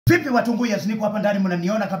Vipi watunguya, niko hapa ndani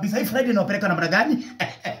mnaniona kabisa. Hii Friday naopeleka namna gani?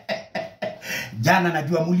 Jana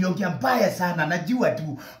najua mliongea mbaya sana, najua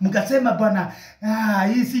tu. Mkasema bwana,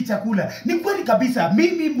 hii si chakula. Ni kweli kabisa.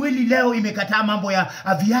 Mimi mwili leo imekataa mambo ya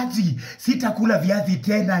viazi. Sitakula viazi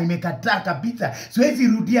tena, imekataa kabisa. Siwezi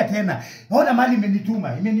rudia tena. Ona mali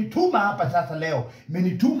imenituma. Imenituma hapa sasa leo.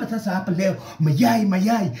 Imenituma sasa hapa leo.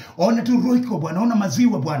 Mayai. Ona tu roiko bwana, ona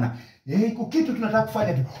maziwa bwana. Iko kitu tunataka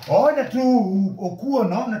kufanya tu. Ona tu okuo,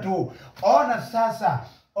 naona tu. Ona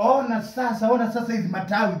sasa hizi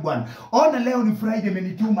matawi bwana. Ona leo ni Friday,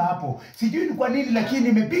 imenituma hapo. Sijui ni kwa nini lakini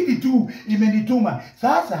imebidi tu imenituma.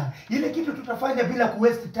 Sasa ile kitu tutafanya bila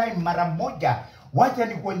waste time mara moja. Wacha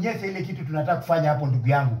nikuonyeshe ile kitu tunataka kufanya hapo ndugu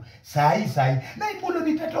yangu. Sahi. Na ibulo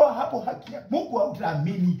nitatoa hapo haki ya Mungu,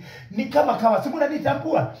 hautaamini. Ni kama simu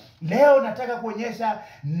unanitambua. Leo nataka kuonyesha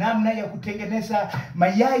namna ya kutengeneza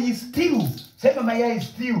mayai stew. Sema mayai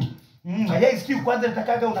stew. Mayai stew kwanza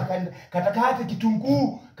natakaga unakata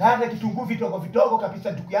kitunguu, vidogo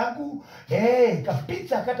kabisa ndugu yangu.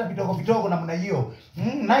 Kabisa kata vidogo namna hiyo.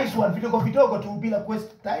 Nice one, vidogo tu bila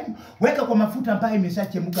waste time. Weka kwa mafuta ambayo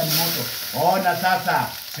imeshachemka ni moto. Ona sasa,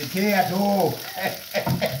 sikia tu.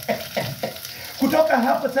 Kutoka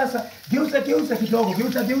hapo sasa, geuza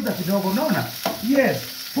kidogo, unaona? Yes,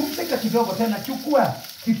 pumzika kidogo tena, chukua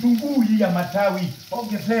kitunguu hii ya matawi.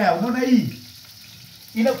 Ongezea, unaona hii?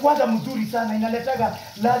 Inakuwa mzuri sana, inaletaga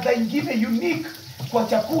ladha ingine unique kwa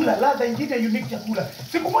chakula, chakula.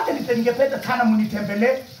 Siku moja ningependa sana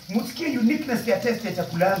mnitembelee, msikie uniqueness ya taste ya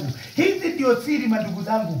chakula yangu. Hizi ndio siri mandugu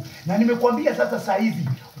zangu, na nimekuambia sasa saa hizi.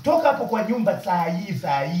 Toka hapo kwa nyumba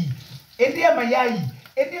saa hii. Endea mayai,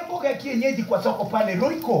 endea mboga ya kienyeji kwa soko pale,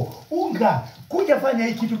 roiko, unga. Kuja fanya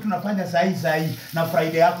hii kitu tunafanya saa hii, na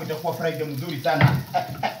Friday yako itakuwa Friday mzuri sana.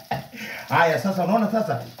 Haya sasa, unaona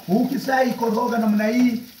sasa, ukisai koroga namna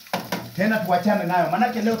hii, tena tuachane nayo.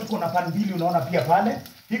 Manake leo tuko na pan mbili, unaona pia pale.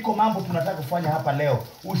 Hiko mambo tunataka kufanya hapa leo.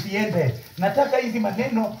 Usiende. Nataka hizi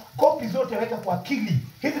maneno kopi zote weka kwa akili.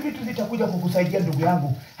 Hizi vitu zitakuja kukusaidia ndugu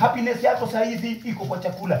yangu. Happiness yako saa hizi iko kwa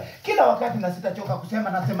chakula. Kila wakati na sitachoka kusema,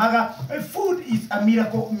 nasemaga food is a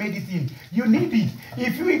miracle medicine. You need it.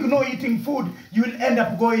 If you ignore eating food, you will end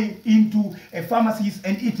up going into pharmacies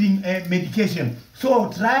and eating medication. So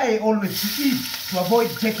try always to eat to avoid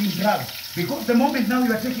taking drugs. Because the moment now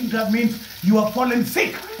you are taking drugs means you are fallen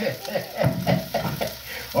sick.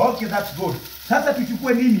 Okay, that's good. Sasa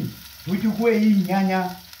tuchukue nini? Tuchukue hii nyanya,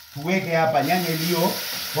 tuweke hapa nyanya iliyo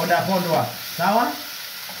pondwa. Sawa?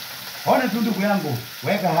 Ona tu ndugu yangu,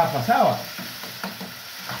 weka hapa, sawa?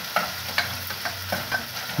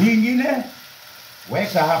 Hii nyingine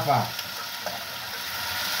weka hapa.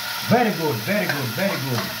 Very good.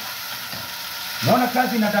 Naona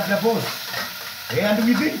kazi na double boss. And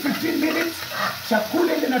within 15 minutes,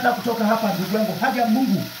 chakula ile nataka kutoka hapa ndugu yangu, haja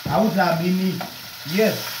Mungu hautaamini.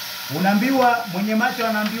 Yes. Unaambiwa mwenye macho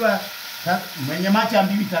anaambiwa, mwenye macho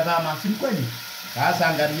ambiwi tazama, si kweli? Sasa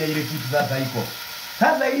angalia ile kitu sasa iko.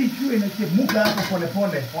 Sasa hii ikiwa inachemuka hapo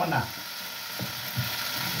pole, ona.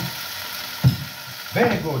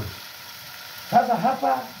 Very good. Sasa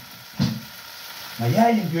hapa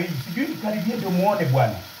mayai ndio hii. Sijui karibia ndio muone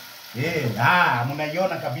bwana.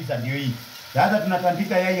 Mnaiona kabisa ndio hii. Sasa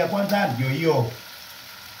tunatandika yai ya kwanza ndio hiyo.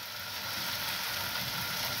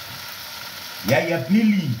 Yai ya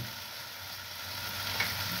pili.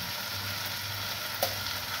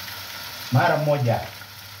 Mara moja.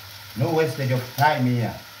 No wastage of time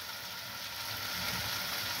here.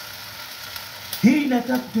 Hii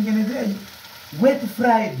nataka kutengenezea wet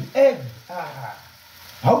fried egg.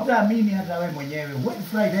 Hautaamini hata wewe mwenyewe. Wet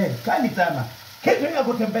fried egg kali sana. Kesho ya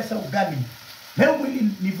kutembeza ugali. Leo mwili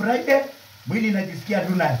ni Friday, mwili najisikia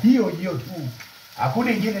tu na hiyo tu.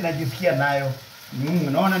 Hakuna ingine najisikia nayo.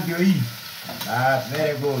 Unaona ndio hii.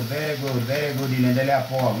 Very good. Inaendelea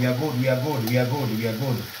poa. We are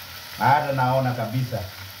good. Hata naona kabisa.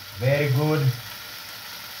 Very good.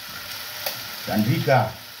 Tandika.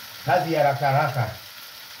 Kazi ya haraka.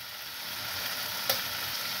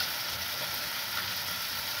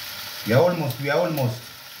 We are almost.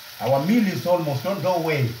 Our meal is almost. Don't go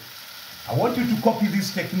away. I want you to copy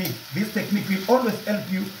this technique. This technique will always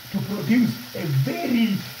help you to produce a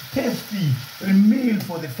very tasty meal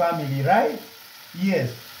for the family, right? Yes.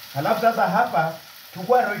 Alafu sasa hapa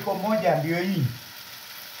chukua roiko moja ndio hii.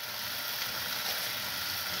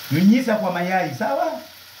 Nyunyiza kwa mayai, sawa?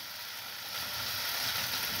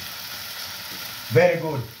 Very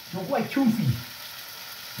good. Chukua chumvi.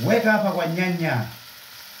 Weka hapa kwa nyanya.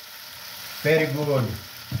 Very good.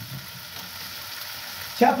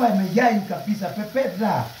 Chapa mayai kabisa,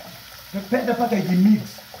 pepeta paka iji mix.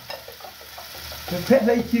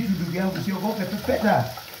 Pepeta hii kitu ndugu yangu, usiogope, pepeta.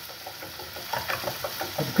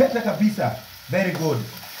 peta kabisa. Very good.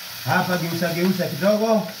 Hapa geuza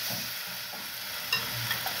kidogo.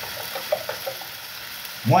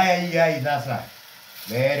 Mwaya hii yai sasa.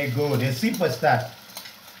 Very good. A simple start.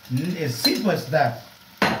 A simple start.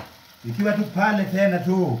 Ikiwa tu pale tena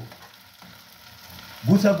tu.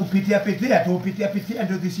 Gusa kupitia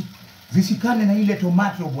ndio zishikane na ile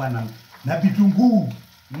tomato bwana. Na vitunguu.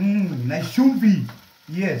 Na chumvi.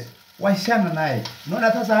 Yes. Waishana naye.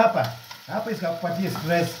 Unaona sasa hapa isikakupatie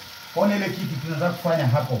stress. Ona ile kitu tunataka kufanya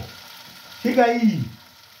hapo. Shika hii.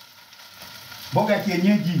 Mboga ya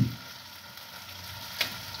kienyeji.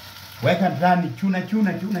 Weka ndani,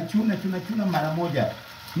 chuna mara moja.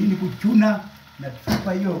 Hii ni kuchuna na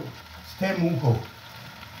tupa hiyo stem huko.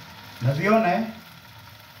 Unaziona eh?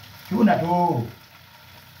 Chuna tu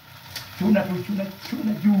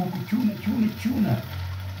juu, chuna.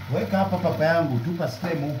 Weka hapa papa yangu, tupa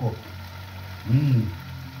stem huko.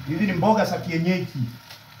 Hizi ni mboga za kienyeji.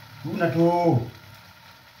 Chuna tu.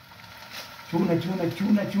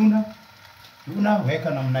 Chuna, weka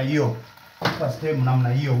namna hiyo. Tupa stem namna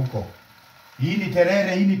hiyo huko. Hii ni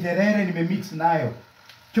terere nimemix nayo.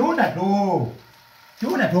 Chuna tu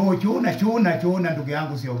ndugu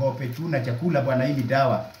yangu, usiogope. Chuna chakula bwana, hii ni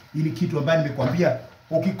dawa. Hii ni kitu ambacho nimekwambia,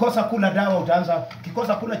 ukikosa kula dawa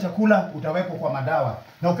ukikosa kula chakula utawekwa kwa madawa.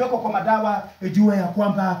 Na ukiwekwa kwa madawa, jua ya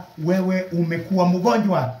kwamba wewe umekuwa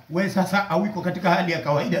mgonjwa. Wewe sasa hauko katika hali ya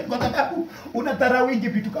kawaida kwa sababu unatara wingi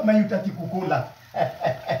vitu kama hiyo utaki kukula.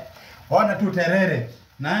 Ona tu terere.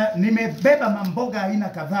 Na nimebeba mamboga aina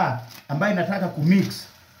kadhaa ambayo nataka kumix.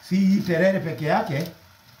 Si hii terere peke yake.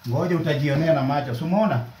 Ngoja utajionea na macho.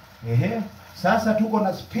 Umeona? Sasa tuko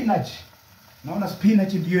na spinach. Naona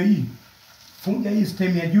spinach ndio hii. Funga hii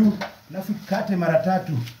stem ya juu na fikate mara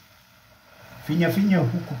 3. Finya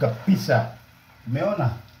huku kabisa. Umeona?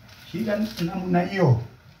 Shika namna hiyo.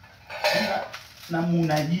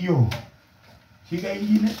 Shika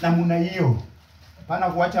ingine namna hiyo. Pana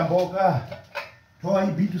kuacha mboga. Toa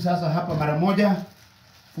hii bitu sasa hapa mara moja.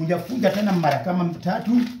 Funja tena mara kama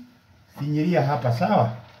 3. Finyiria hapa,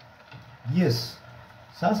 sawa? Yes.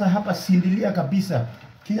 Sasa hapa sindilia kabisa.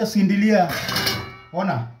 Kisha sindilia.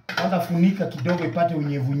 Ona, kwanza funika kidogo ipate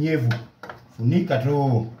unyevunyevu. Funika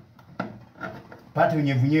tu. Pate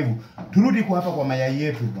unyevunyevu. Turudi kwa hapa kwa mayai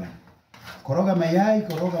yetu bwana. Koroga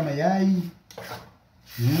mayai.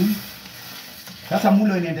 Sasa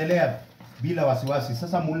mulo inaendelea bila wasiwasi.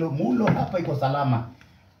 Sasa mulo hapa iko salama.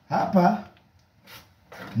 Hapa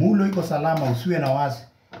mulo iko salama, usiwe na wasi.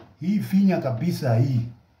 Hii finya kabisa hii.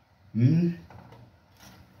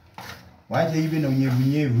 Waje hivi na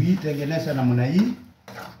unyevunyevu. Hii tengeneza namna hii.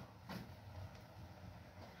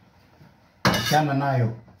 Chana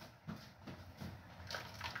nayo.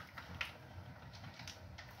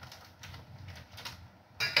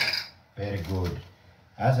 Very good.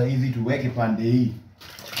 Sasa hizi tuweke pande hii.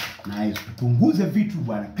 Nice. Tupunguze vitu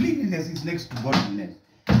bwana. Cleanliness is next to godliness.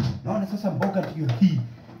 Naona sasa mboga ndio hii.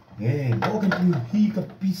 Mboga ndio hii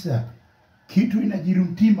kabisa. Kitu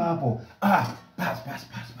inajirumtima hapo. Pass.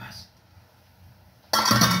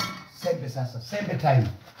 Sembe time.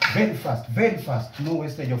 Very fast. No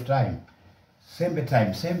wastage of time.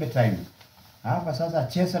 Sembe time. Hapa sasa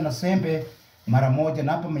chesa na sembe mara moja,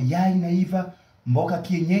 na hapa mayai naiva, mboga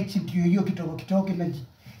kienyeji ndio hiyo kitoko na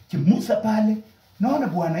chimusa pale. Naona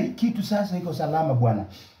bwana, hii kitu sasa iko salama bwana.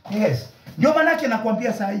 Yes. Ndio manake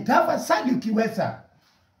nakwambia sasa tafadhali ukiweza.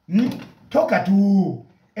 Toka tu.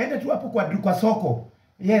 Enda tu hapo kwa soko.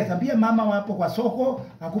 Yes, ambia mama wapo kwa soko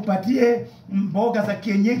akupatie mboga za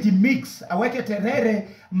kienyeji mix, aweke terere,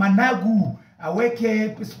 managu,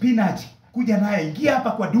 aweke spinach. Kuja naye, ingia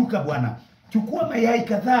hapa kwa duka bwana. Chukua mayai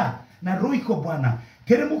kadhaa na roiko bwana.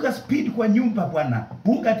 Teremuka speed kwa nyumba bwana.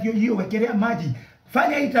 Bunga ndio hiyo, wekelea maji.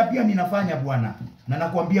 Fanya hii tabia ninafanya bwana. Na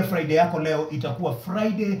nakwambia Friday yako leo itakuwa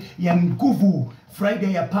Friday ya nguvu,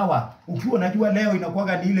 Friday ya power. Ukiwa unajua leo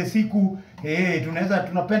inakuwa ni ile siku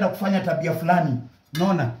tunapenda kufanya tabia fulani.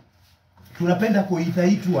 Unaona? Tunapenda kuitwa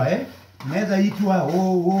Unaweza itwa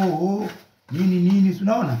nini,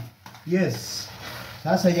 unaona? Yes.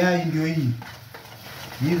 Sasa yai ndio hii.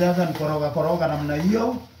 Hii sasa ni koroga namna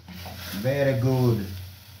hiyo. Very good.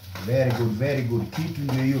 Kitu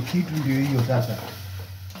ndio hiyo sasa.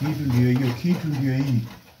 Kitu ndio hii.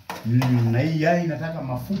 Na hii yai inataka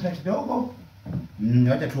mafuta kidogo.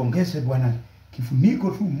 Acha tuongeze bwana.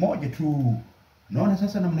 Kifuniko tu moja tu. Naona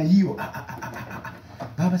sasa namna hiyo.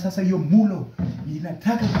 Baba, sasa hiyo mulo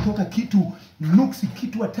inataka kutoka kitu nuksi,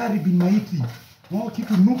 kitu hatari bin maiti.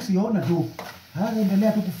 Kitu nuksi, ona tu.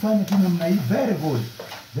 Endelea tu kufanya tu namna hii. Very good.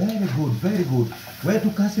 Wewe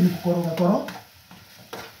tu kasi ni kukoroga.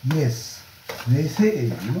 Yes.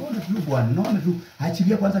 Nese, unaona tu bwana, unaona tu.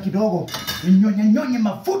 Achilia kwanza kidogo. Nyonye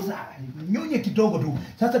mafuta. Nyonye kidogo tu.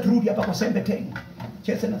 Sasa turudi hapa kwa sembe teng.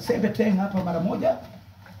 Cheza na sembe teng hapa mara moja.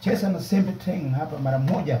 Cheza na sembe teng hapa mara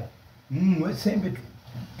moja. We sembe tu.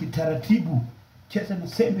 Kitaratibu. Cheza na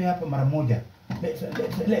sembe hapa mara moja.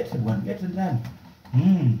 Leta bwana, leta ndani.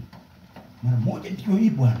 Mara moja ndio hii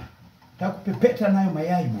bwana. Nataka kupepeta nayo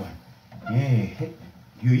mayai bwana.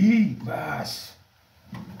 Ndio hii basi.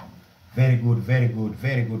 Very good, very good,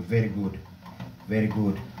 very good, very good. Very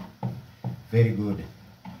good. Very good.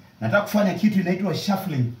 Nataka kufanya kitu inaitwa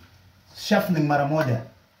shuffling. Shuffling mara moja.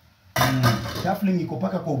 Shuffling iko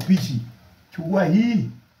paka kwa upishi. Chukua hii.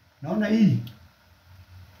 Naona hii.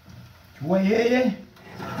 Chukua yeye.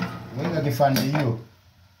 Weka kifande hiyo.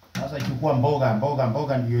 Sasa chukua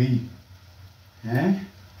mboga ndio hii.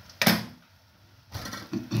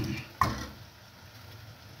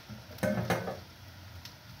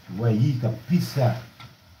 Chukua hii kabisa.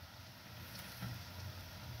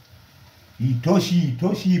 Hii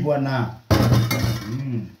toshi bwana.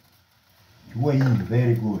 Chukua hii,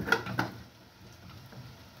 very good.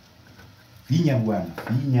 Finya bwana,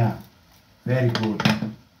 finya. Very good.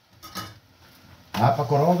 Hapa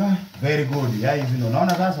koroga, very good. Ya hivi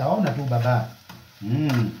unaona sasa, ona tu baba.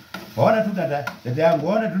 Ona tu dada yangu,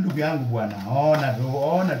 ona tu ndugu yangu bwana.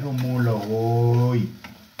 Ona tu mulo. Oi.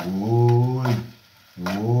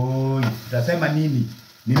 Utasema nini?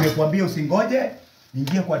 Nimekwambia usingoje.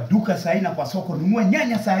 Ingia kwa duka sahi na kwa soko, nunua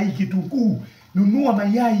nyanya sahi, kitunguu, nunua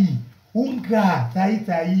mayai, unga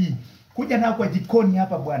sahi. Kuja nao kwa jikoni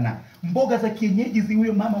hapa bwana. Mboga za kienyeji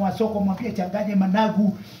huyo mama wa soko mwambie changanye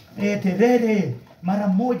managu, terere mara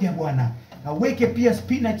moja bwana. Aweke pia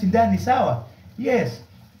spinach ndani, sawa? Yes.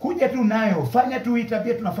 Kuja tu nayo, fanya tu hii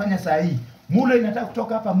tabia tunafanya sahi. Mulo inataka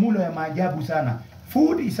kutoka hapa, mulo ya maajabu sana.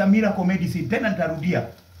 Food is a miracle medicine. Tena nitarudia.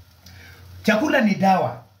 Chakula ni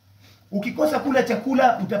dawa. Ukikosa kula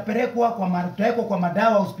chakula utapelekwa kwa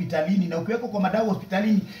madawa hospitalini, na ukiwekwa kwa madawa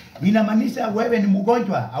hospitalini inamaanisha wewe ni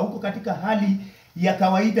mgonjwa, hauko katika hali ya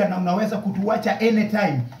kawaida na unaweza kutuacha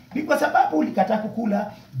anytime. Ni kwa sababu ulikataa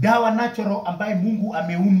kukula dawa natural ambaye Mungu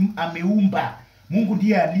ameumba. Mungu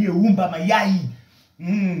ndiye aliyeumba mayai,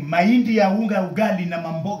 mahindi ya unga, ugali na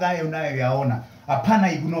mamboga haya unayoyaona.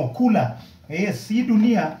 Hapana, ignore, kula. Si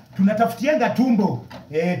dunia tunatafutianga tumbo.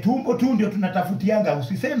 Tumbo tu ndio tunatafutianga.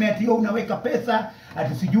 Usiseme ati unaweka pesa,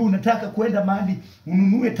 ati sijui unataka kwenda mahali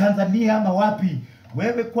ununue Tanzania ama wapi.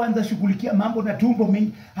 Wewe kwanza shughulikia mambo na tumbo,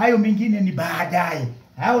 hayo mengine ni baadaye.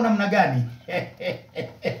 Hao namna gani?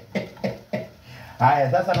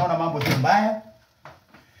 Haya, sasa naona mambo si mbaya.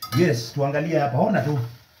 Yes, tuangalie hapa. Ona tu.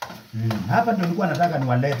 Hapa ndio nilikuwa nataka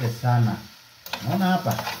niwalete sana. Naona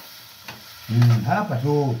hapa. Hapa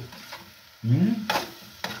tu.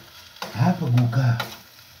 Hapa buka.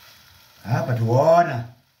 Hapa tuona.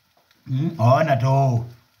 Ona tu.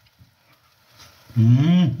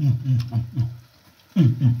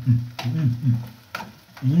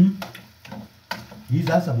 Hii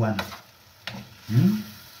sasa bwana.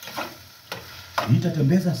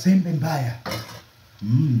 Itatembeza sembe mbaya.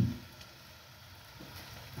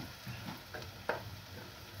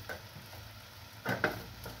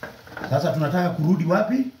 Sasa tunataka kurudi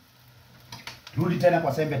wapi? Turudi tena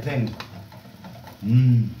kwa sembe tena.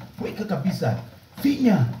 Weka kabisa.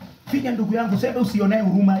 Finya ndugu yangu, sembe usionae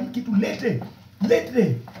huruma. Hii kitu lete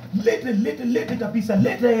kabisa,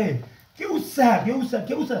 lete.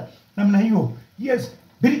 Geusa namna hiyo. Yes,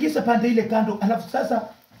 birikisa pande ile kando. Alafu sasa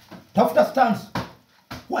tafuta stance.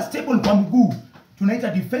 Kuwa stable kwa mguu. Tunaita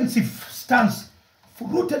defensive stance.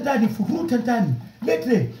 Furuta ndani.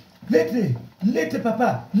 Lete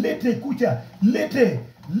papa, lete kucha, lete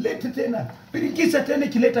tena. Pirikisa tena,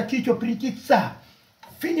 kileta kichwa, pirikisa.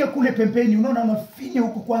 Finya kule pembeni, unaona unafinya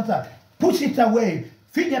huko kwanza. Push it away.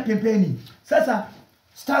 Finya pembeni. Sasa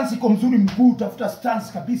stance iko mzuri mguu, tafuta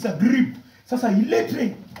stance kabisa, grip. Sasa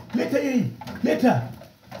ilete, leta yeye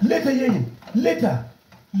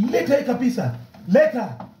kabisa.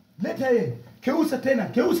 Leta yeye. Keusa tena,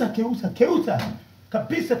 keusa.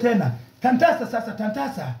 Kabisa tena.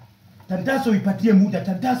 Tantasa uipatie muda,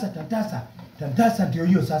 tantasa ndio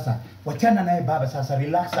hiyo sasa. Wachana naye baba sasa,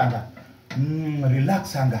 relax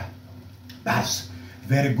anga. Bas,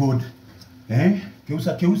 very good.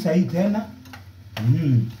 Keusa hii tena.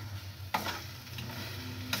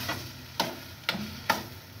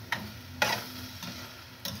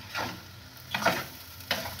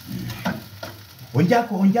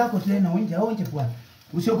 Onjako tena, onja bwana.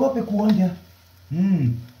 Usiogope kuonja.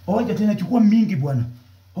 Onja tena, chukua mingi bwana.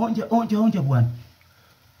 Onja bwana.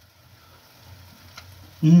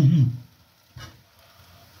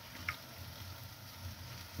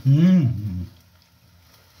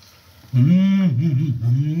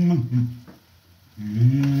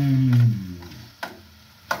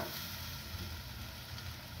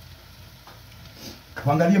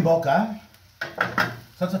 Tuangalie mboka.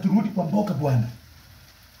 Sasa turudi kwa mboka bwana.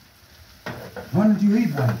 Naona ndio hii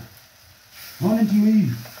bwana. Naona ndio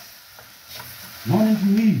hii. Naona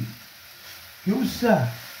ndio hii. Kiusa.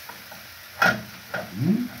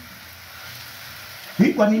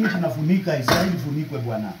 Hii kwa nini tunafunika? Israeli funikwe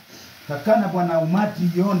bwana. Takana bwana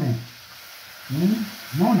umati ione.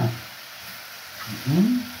 Unaona?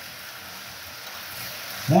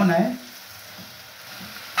 Unaona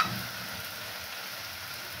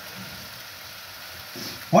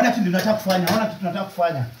Ona kitu tunataka kufanya, ona kitu tunataka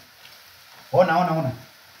kufanya. Ona.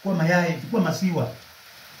 Kwa mayai, kwa masiwa.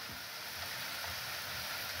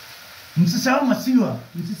 Msisahau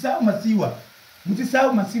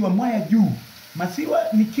masiwa mwaya juu. Masiwa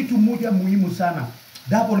ni kitu moja muhimu sana.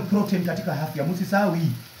 Double protein katika afya. Msisahau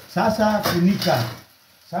hii. Sasa funika.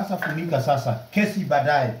 Sasa. Kesi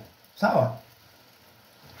baadaye. Sawa?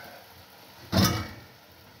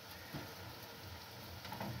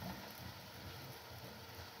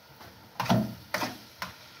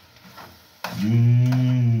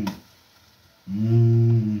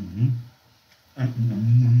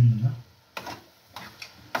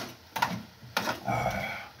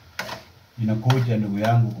 Inakoja ndugu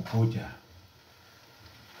yangu kukoja.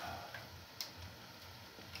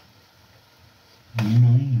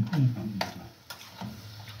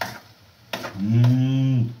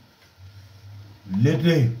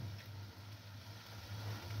 Lete.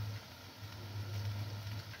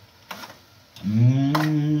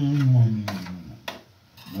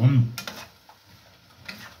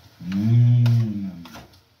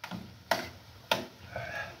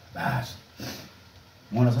 Bas.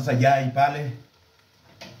 Mwana sasa jai pale.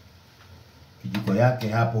 Kijiko yake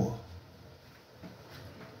hapo.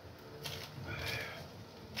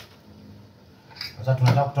 Sasa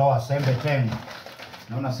tunataka kutoa sembe teng.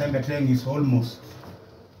 Naona sembe teng is almost.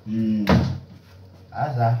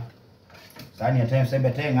 Sasa sani ya sembe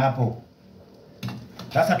teng hapo.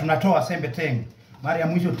 Sasa tunatoa sembe teng. Mara ya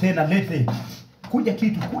mwisho tena lete. Kuja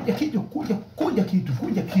kitu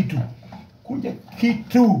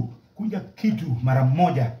mara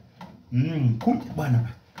moja. Kuja bwana.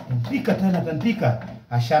 Tandika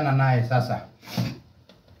ashana naye sasa.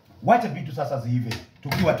 Wacha vitu sasa ziive.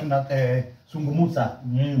 Tukiwa tuna sungumusa.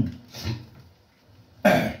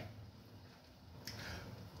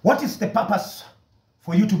 What is the purpose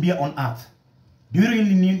for you to be on earth? Do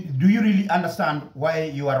you really understand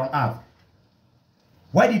why you are on earth?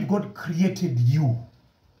 Why did God created you?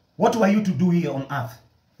 What were you to do here on earth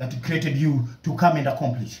that He created you to come and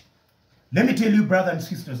accomplish? Let me tell you, brothers and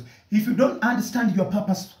sisters, if you don't understand your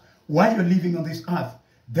purpose while you're living on this earth,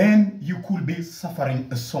 then you could be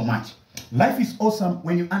suffering so much. Life is awesome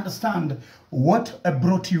when you understand what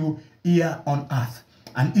brought you here on earth.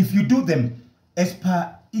 And if you do them as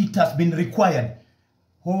per it has been required,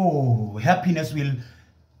 happiness will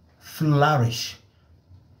flourish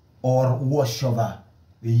or wash over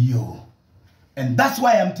you. And that's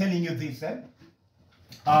why I'm telling you this.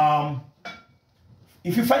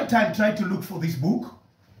 If you find time, try to look for this book.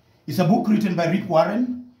 It's a book written by Rick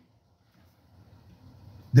Warren.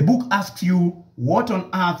 The book asks you, what on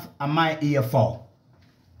earth am I here for?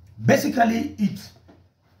 Basically, it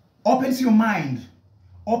opens your mind,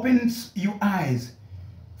 opens your eyes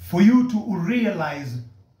for you to realize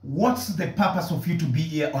what's the purpose of you to be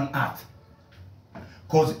here on earth.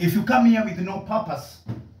 Because if you come here with no purpose,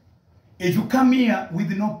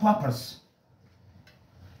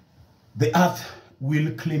 the earth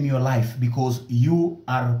will claim your life because you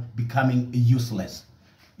are becoming useless.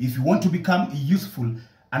 If you want to become useful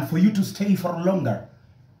and for you to stay for longer,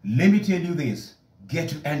 let me tell you this, get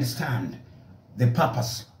to understand the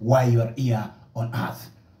purpose why you are here on earth.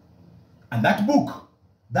 And this book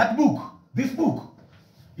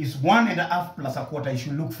is 1.5 plus a quarter. You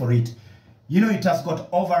should look for it. You know, it has got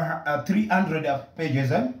over 300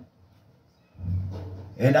 pages. And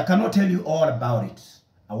I cannot tell you all about it.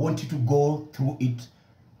 I want you to go through it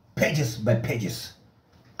pages by pages.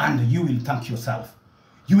 And you will thank yourself.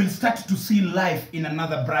 You will start to see life in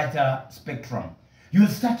another brighter spectrum. You will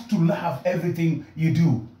start to love everything you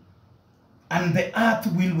do. And the earth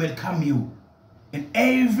will welcome you. And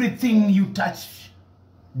everything you touch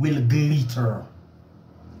will glitter.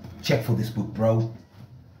 Check for this book, bro.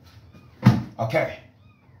 Okay.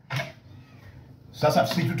 Sasa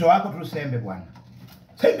mtoto wako tusembe bwana.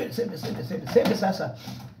 Sembe sasa.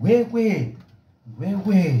 Wewe.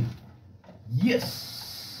 Yes.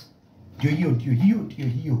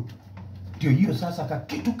 Ndio hiyo sasa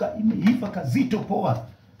kakitu imeiva kazito poa.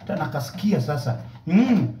 Hata nakasikia sasa.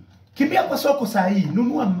 Kimbia kwa soko saa hii.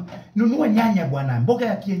 Nunua nyanya bwana. Mboga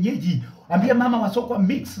ya kienyeji. Ambia mama wa soko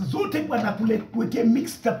mix zote bwana, kuwekea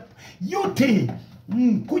mixed yote.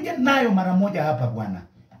 Kuja nayo mara moja hapa bwana.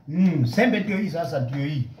 Sembe ndio hii sasa, ndio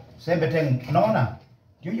hii. Sembe tena. Unaona?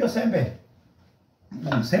 Ndio hiyo sembe.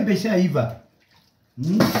 Sembe ishaiva.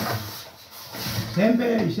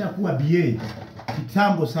 Sembe ishakuwa BA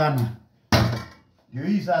kitambo sana. Ndio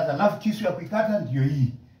hii sasa, alafu kisu ya kuikata ndio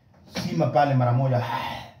hii. Sima pale mara moja.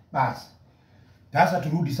 Basi. Sasa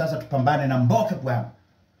turudi sasa tupambane na mboka bwana.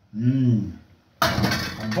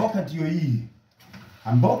 Mboka ndio hii.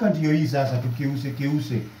 Mboka ndio hii sasa,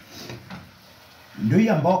 tukeuse. Ndio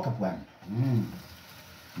hii mboka bwana.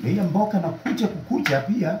 Ndio hii mboka na kukucha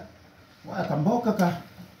pia. Waka mboka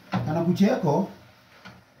kana kucheko.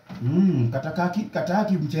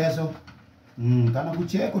 Kataki mchezo. Kana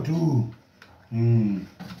kucheko tu.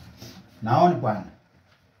 Naona bwana.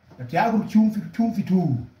 Katiago chumvi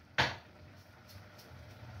tu.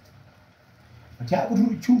 Katiago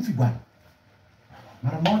tu chumvi bwana.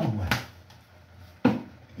 Mara moja bwana.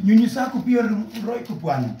 Nyunyi sako pia roiko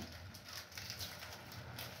bwana.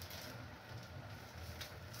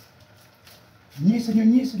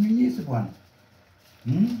 Nyunyisa bwana.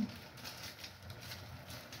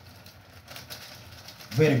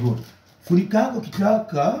 Very good. Funikako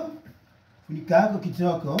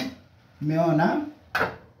kitoko. Umeona?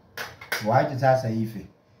 Wacha sasa hivi.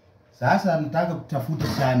 Sasa nataka kutafuta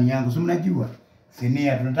sahani yangu. Si mnajua?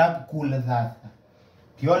 Sinia tunataka kula sasa.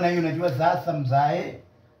 Kiona hiyo unajua sasa mzae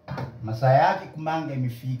masaa yake kumanga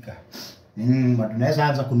imefika. Tunaweza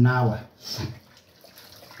anza kunawa.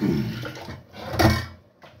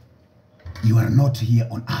 You are not here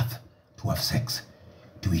on earth to have sex,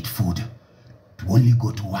 to eat food, to only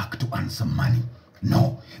go to work to earn some money.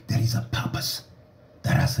 No, there is a purpose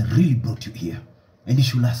that has really brought you here. And you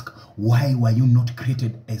should ask, why were you not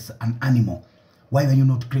created as an animal? Why were you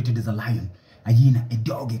not created as a lion, a hyena, a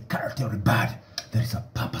dog, a cat, or a bird? There is a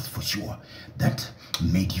purpose for sure that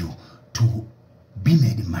made you to be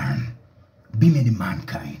made man, be made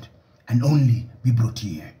mankind, and only be brought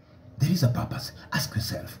here. There is a purpose. Ask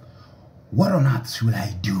yourself, what on earth should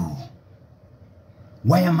I do?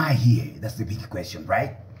 Why am I here? That's the big question,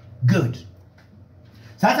 right? Good.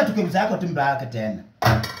 Sasa tukimzako tumbaka tena.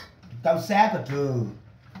 Kausako tu.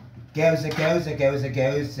 Keuse.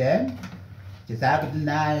 Chesako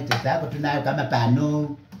tunayo kama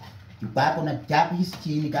pano. Chupako na chapu hisi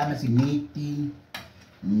chini kama simiti.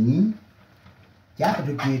 Chapu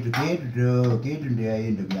tu kitu ndio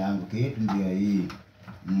hii ndugu yangu. Kitu ndio hii.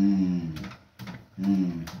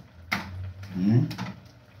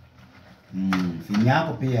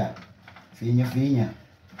 Finyako pia. Finya.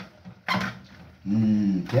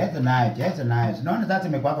 Cheza nayo. Sinaona sasa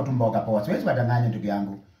imekwako tu mboga poa. Siwezi kudanganya ndugu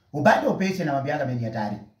yangu. Ubado upesi na mabiaga mimi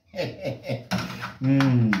hatari.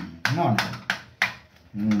 Unaona?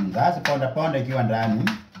 Sasa ponda ikiwa ndani.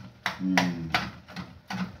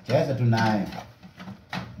 Cheza tu nayo.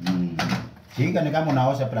 Shika ni kama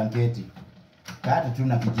unaosha blanketi. Kata tu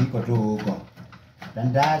na kijiko tu huko.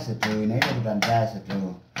 Tandasha tu, inaitwa kutandasha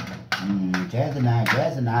tu.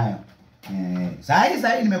 Cheza nayo. Saa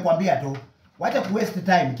hii nimekuambia tu. Wacha ku waste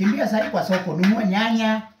time. Kimbia saa hii kwa soko, nunua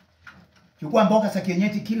nyanya. Chukua mboga za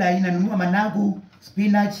kienyeji kila aina, nunua managu,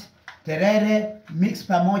 spinach, terere, mix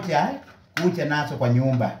pamoja, kuja nazo kwa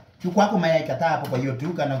nyumba. Chukua kwa mayai kadhaa hapo kwa hiyo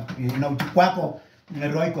duka na uchukua kwa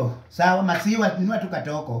roiko. Sawa, maziwa nunua tu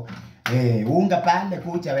katoko. Unga pale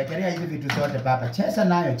kucha, wekelea hizi vitu zote papa. Cheza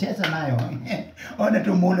nayo. Ona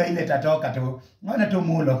tu mulo ile tatoka tu. Ona tu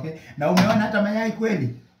mulo. Okay? Na umeona hata mayai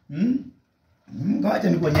kweli? Ngoja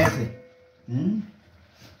nikuonyeshe.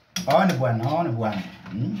 Ona bwana.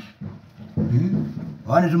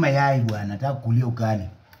 Ona tu mayai bwana, nataka kulia ukali.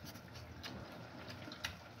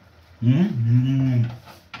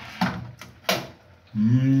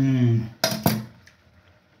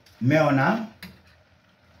 Meona?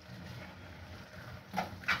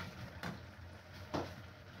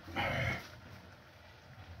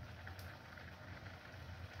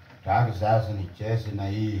 Taka sasa nicheze na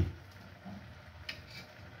hii.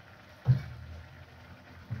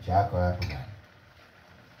 Chako hapo bwana.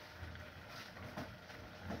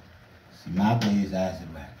 Simako hii sasa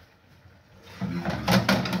bwana.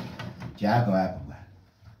 Chako hapo bwana.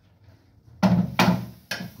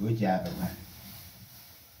 Kucha hapo bwana.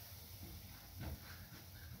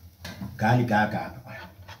 Kali kaka hapo bwana.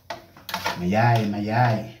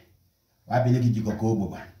 Mayai. Wapi ile kijiko kubwa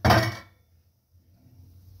bwana.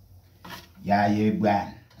 Yaye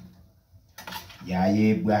bwana.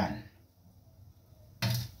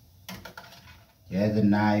 Cheza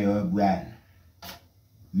nayo bwana.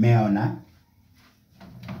 Meona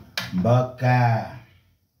mboka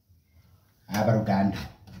hapa Uganda.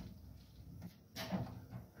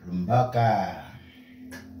 Mboka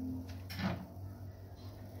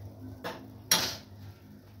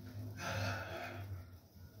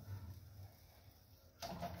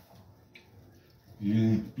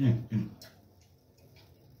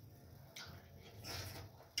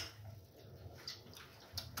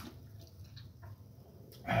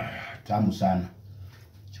tamu sana.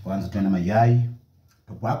 Kwanza tena mayai.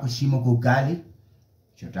 Topo hapo shimo kwa ugali.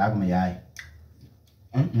 Chotaka mayai.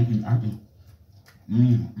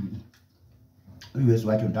 Uwezi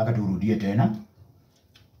wacho nataka turudie tena.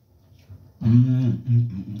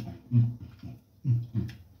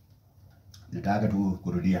 Nataka tu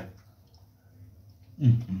kurudia.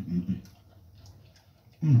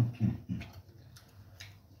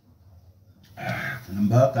 Kuna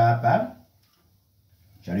mboka hapa.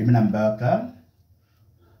 Karibu na mboka.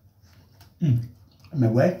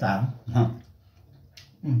 Ameweka.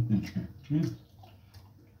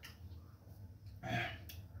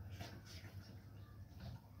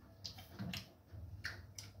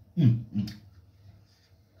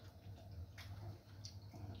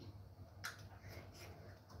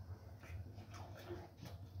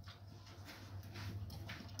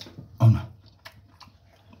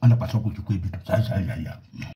 Ona pasok ko chukui bitu. Saya.